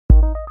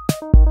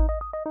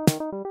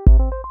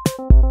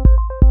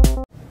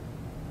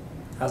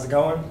How's it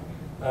going?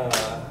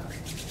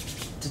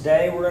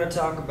 Today we're going to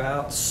talk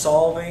about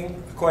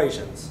solving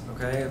equations,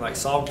 okay? Like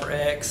solving for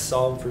x,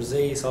 solving for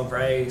z, solving for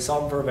a,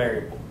 solving for a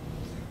variable.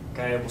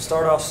 Okay, we'll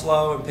start off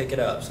slow and pick it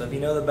up. So if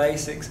you know the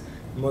basics,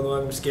 you're more than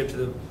welcome to skip to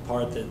the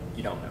part that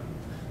you don't know.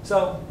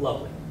 So,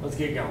 lovely. Let's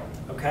get going,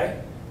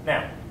 okay?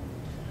 Now,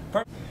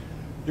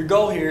 your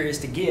goal here is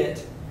to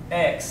get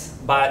x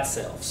by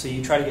itself. So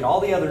you try to get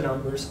all the other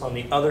numbers on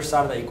the other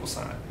side of the equal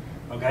sign.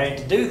 Okay, and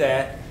to do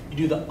that, you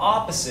do the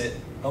opposite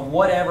of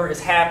whatever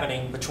is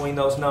happening between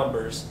those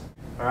numbers.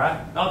 All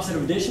right, the opposite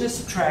of addition is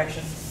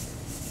subtraction.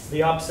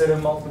 The opposite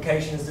of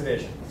multiplication is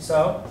division.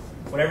 So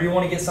whenever you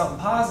want to get something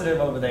positive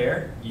over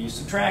there, you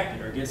subtract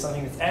it, or get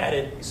something that's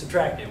added, you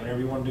subtract it. Whenever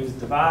you want to do is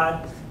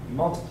divide, you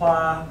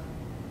multiply.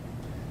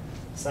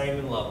 Same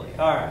and lovely.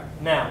 All right,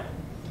 now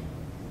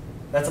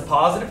that's a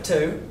positive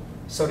 2.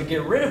 So to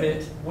get rid of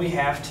it, we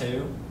have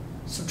to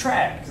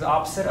subtract, because the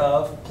opposite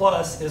of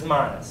plus is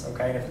minus.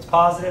 Okay, and if it's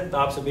positive, the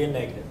opposite would be a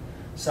negative.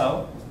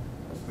 So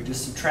we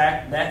just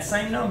subtract that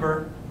same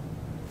number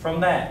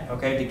from that,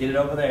 okay, to get it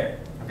over there.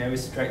 Okay, we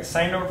subtract the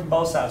same number from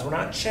both sides. We're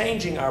not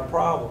changing our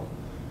problem.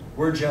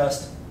 We're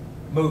just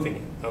moving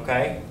it,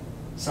 okay?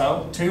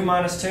 So 2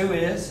 minus 2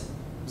 is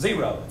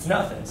 0. It's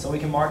nothing, so we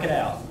can mark it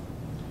out.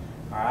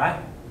 All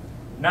right?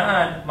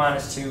 9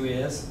 minus 2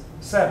 is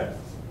 7.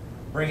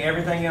 Bring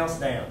everything else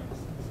down.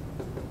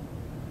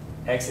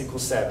 X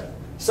equals 7.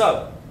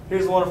 So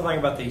here's the wonderful thing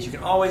about these. You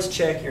can always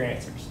check your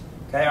answers.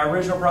 Okay, our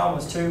original problem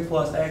was 2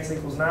 plus x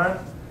equals 9.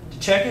 To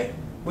check it,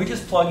 we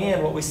just plug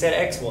in what we said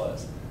x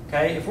was.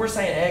 Okay, if we're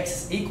saying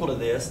x is equal to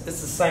this,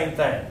 it's the same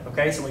thing.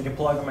 Okay, so we can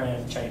plug them in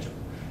and change them.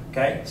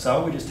 Okay,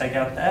 so we just take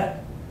out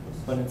that,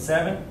 put in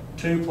 7.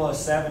 2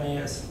 plus 7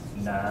 is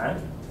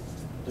 9.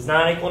 Does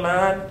 9 equal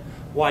 9?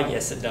 Why,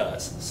 yes it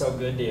does. So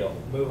good deal.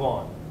 Move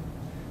on.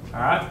 All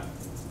right,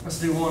 let's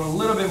do one a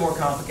little bit more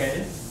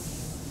complicated.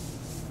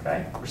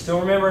 Okay, we're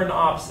still remembering the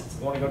opposites.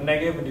 We want to go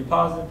negative and do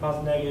positive,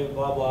 positive, negative,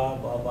 blah, blah,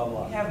 blah, blah,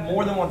 blah. We have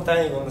more than one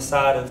thing on the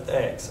side of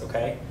the x,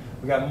 okay?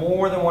 We got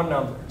more than one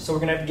number, so we're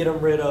going to have to get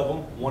rid of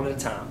them one at a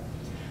time.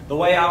 The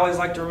way I always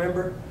like to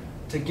remember,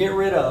 to get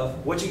rid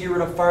of, what you get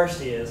rid of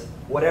first is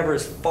whatever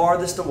is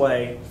farthest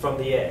away from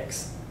the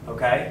x,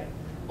 okay?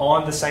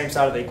 On the same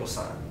side of the equal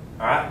sign.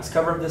 All right, let's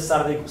cover up this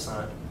side of the equal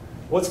sign.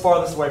 What's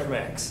farthest away from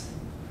x?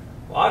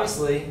 Well,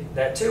 obviously,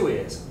 that 2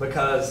 is,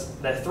 because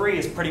that 3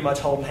 is pretty much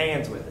holding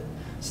hands with it.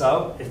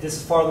 So, if this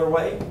is farther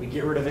away, we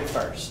get rid of it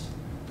first.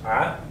 All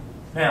right?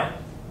 Now,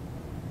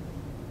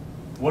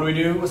 what do we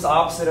do? What's the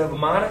opposite of a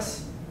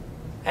minus?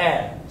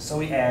 Add. So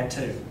we add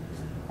 2.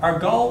 Our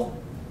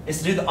goal is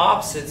to do the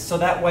opposite so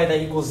that way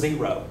they equal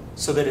 0,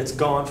 so that it's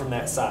gone from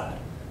that side.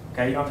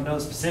 Okay, you don't have to know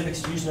the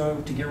specifics. You just know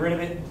to get rid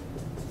of it,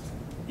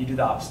 you do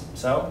the opposite.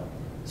 So,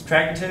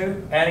 subtracting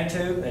 2, adding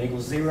 2, that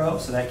equals 0,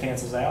 so that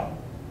cancels out.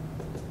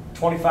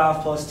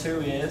 25 plus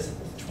 2 is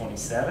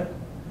 27.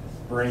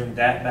 Bring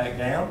that back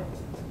down.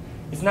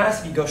 It's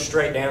nice if you go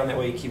straight down, that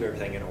way you keep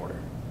everything in order.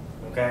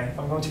 Okay? If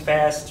I'm going too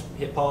fast,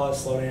 hit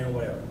pause, slow down,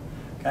 whatever.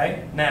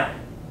 Okay? Now,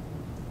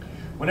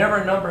 whenever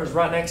a number is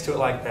right next to it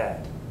like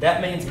that,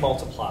 that means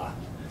multiply.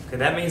 Okay?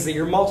 That means that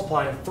you're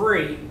multiplying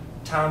 3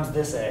 times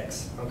this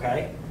x.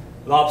 Okay?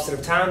 The opposite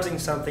of timesing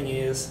something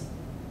is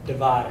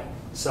dividing.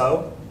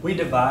 So, we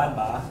divide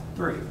by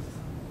 3.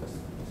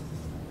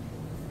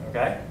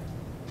 Okay?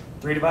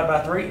 3 divided by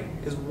 3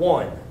 is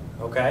 1.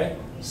 Okay?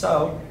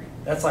 So,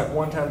 that's like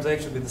 1 times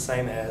x would be the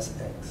same as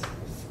x.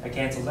 That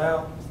cancels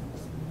out.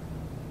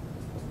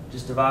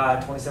 Just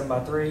divide 27 by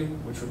 3,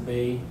 which would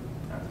be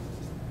 9.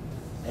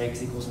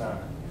 X equals 9.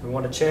 If we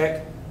want to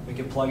check, we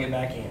can plug it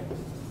back in.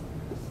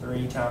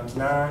 3 times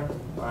 9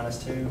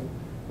 minus 2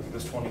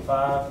 equals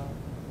 25.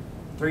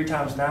 3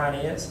 times 9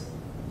 is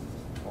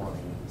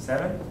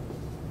 27.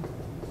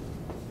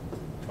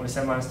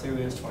 27 minus 2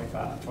 is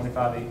 25.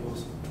 25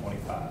 equals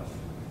 25.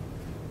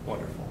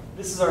 Wonderful.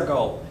 This is our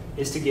goal,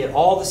 is to get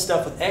all the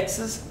stuff with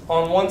x's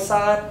on one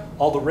side,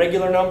 all the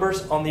regular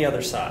numbers on the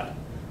other side.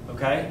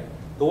 Okay?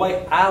 The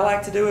way I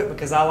like to do it,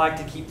 because I like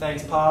to keep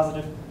things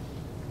positive,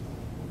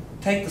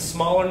 take the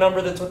smaller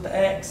number that's with the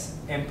x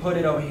and put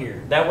it over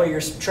here. That way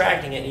you're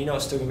subtracting it and you know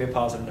it's still going to be a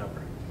positive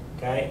number.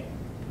 Okay?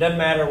 It doesn't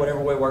matter, whatever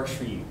way works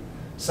for you.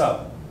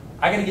 So,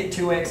 I got to get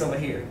 2x over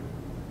here.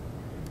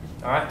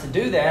 Alright, to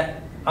do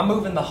that, I'm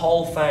moving the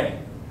whole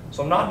thing.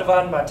 So I'm not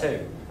dividing by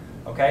 2.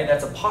 Okay,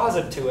 that's a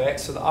positive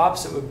 2x, so the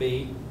opposite would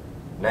be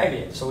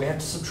negative. So we have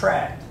to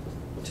subtract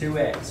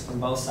 2x from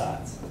both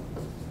sides.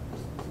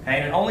 Okay,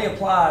 and it only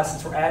applies,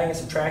 since we're adding and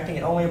subtracting,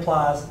 it only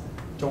applies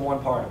to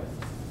one part of it.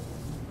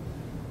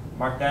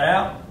 Mark that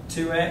out.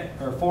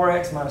 2x, or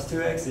 4x minus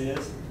 2x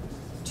is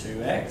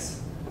 2x.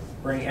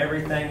 Bring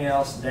everything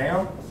else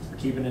down. We're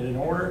keeping it in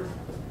order.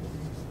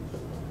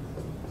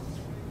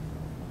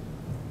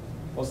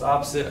 What's the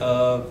opposite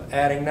of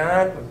adding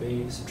 9? Would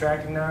be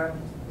subtracting 9.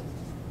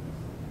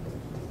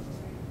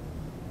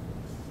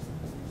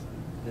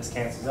 This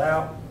cancels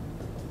out.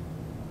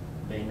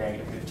 Be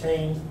negative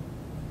 15.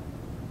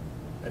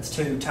 That's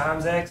 2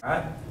 times x,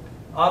 right?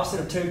 Opposite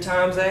of 2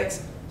 times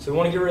x. So we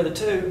want to get rid of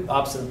the 2. The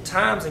opposite of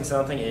timesing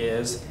something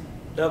is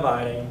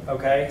dividing.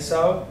 Okay,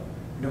 so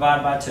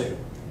divide by 2.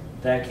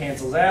 That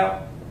cancels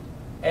out.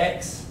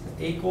 X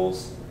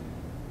equals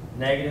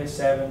negative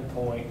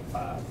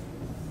 7.5.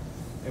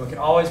 And we can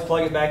always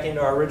plug it back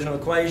into our original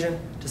equation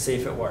to see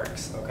if it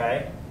works.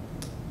 Okay?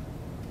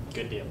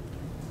 Good deal.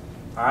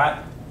 All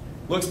right?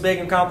 Looks big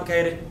and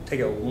complicated.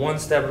 Take it one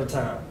step at a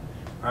time.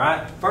 All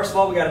right? First of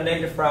all, we got a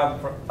negative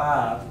 5,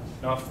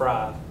 not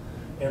 5,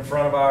 in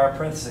front of our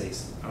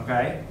parentheses.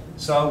 Okay?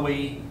 So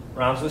we,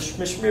 rhymes with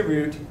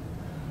distribute.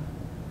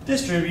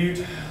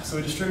 So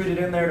we distribute it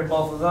in there to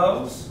both of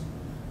those.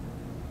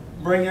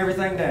 Bring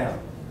everything down.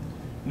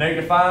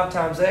 Negative 5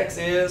 times x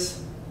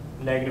is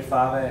negative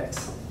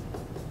 5x.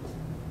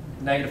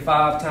 Negative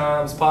 5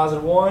 times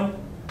positive 1,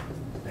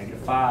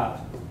 negative 5,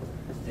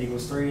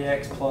 equals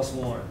 3x plus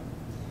 1.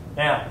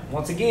 Now,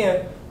 once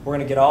again, we're going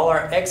to get all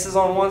our x's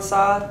on one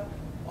side,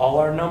 all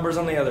our numbers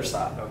on the other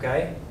side,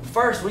 okay?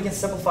 First, we can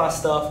simplify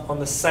stuff on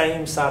the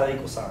same side of the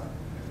equal sign.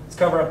 Let's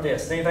cover up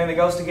this. Anything that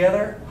goes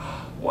together?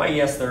 Why,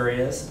 yes, there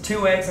is.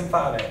 2x and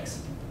 5x.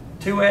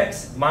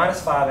 2x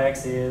minus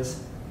 5x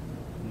is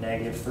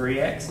negative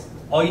 3x.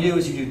 All you do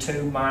is you do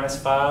 2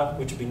 minus 5,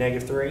 which would be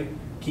negative 3.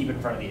 Keep it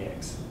in front of the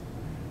x.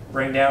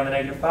 Bring down the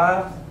negative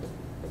 5, and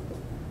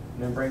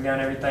then bring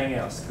down everything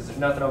else, because there's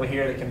nothing over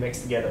here that can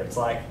mix together. It's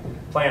like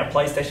playing a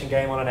PlayStation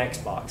game on an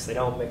Xbox. They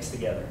don't mix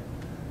together.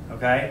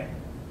 Okay?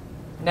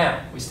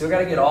 Now, we still got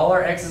to get all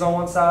our x's on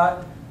one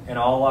side and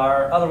all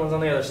our other ones on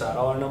the other side,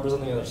 all our numbers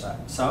on the other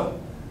side. So,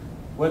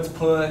 let's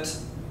put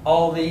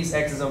all these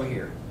x's over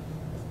here.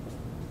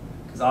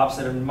 Because the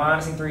opposite of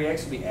minusing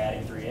 3x would be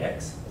adding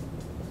 3x.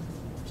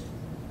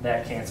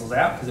 That cancels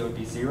out because it would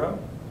be 0.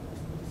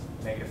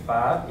 Negative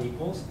 5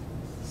 equals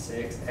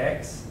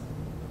 6x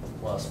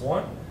plus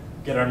 1.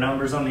 Get our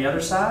numbers on the other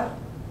side.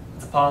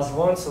 It's a positive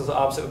 1, so the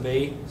opposite would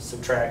be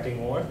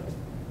subtracting 1.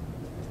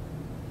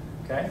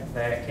 Okay,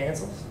 that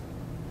cancels.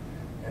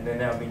 And then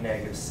that would be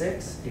negative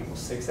 6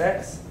 equals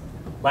 6x.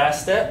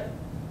 Last step,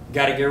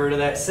 got to get rid of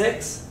that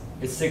 6.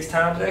 It's 6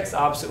 times x. The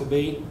opposite would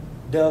be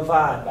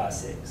divide by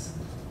 6.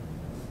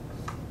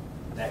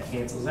 That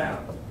cancels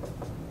out.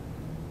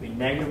 Be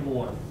negative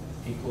 1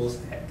 equals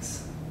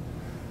x.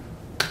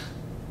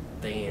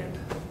 The end.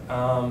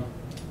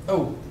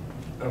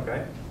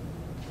 Okay.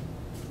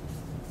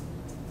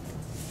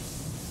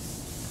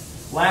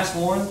 Last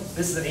one.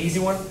 This is an easy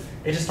one.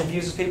 It just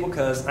confuses people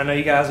because I know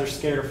you guys are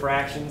scared of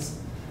fractions,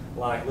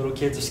 like little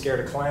kids are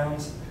scared of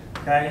clowns.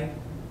 Okay.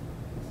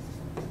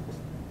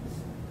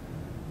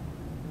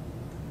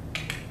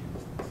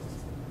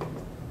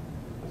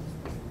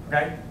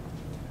 Okay.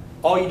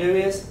 All you do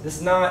is, this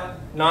is not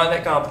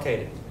that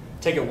complicated.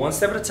 Take it one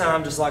step at a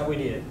time, just like we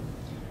did.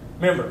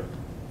 Remember,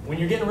 when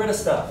you're getting rid of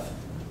stuff,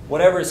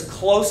 whatever is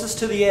closest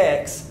to the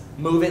x,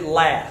 move it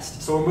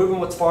last. So we're moving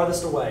what's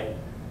farthest away.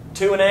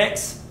 2 and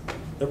x,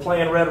 they're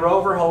playing Red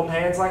Rover, holding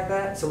hands like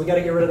that, so we got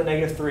to get rid of the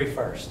negative 3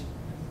 first.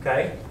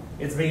 Okay?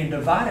 It's being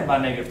divided by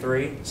negative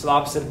 3, so the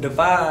opposite of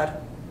divide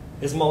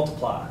is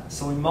multiply.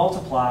 So we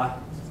multiply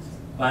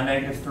by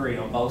negative 3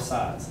 on both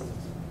sides.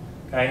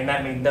 Okay? And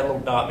that little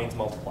dot means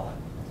multiply.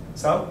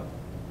 So,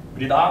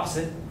 we do the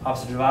opposite.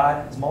 Opposite of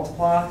divide is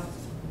multiply.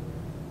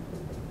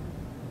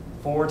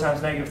 4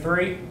 times negative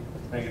 3,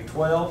 negative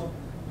 12.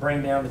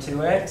 Bring down the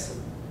 2x.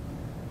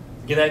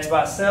 Get x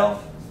by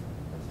itself.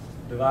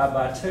 Divide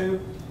by 2.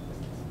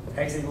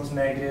 X equals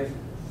negative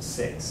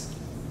 6.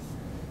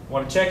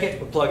 Want to check it?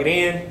 We'll plug it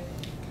in.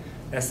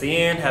 That's the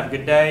end. Have a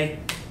good day.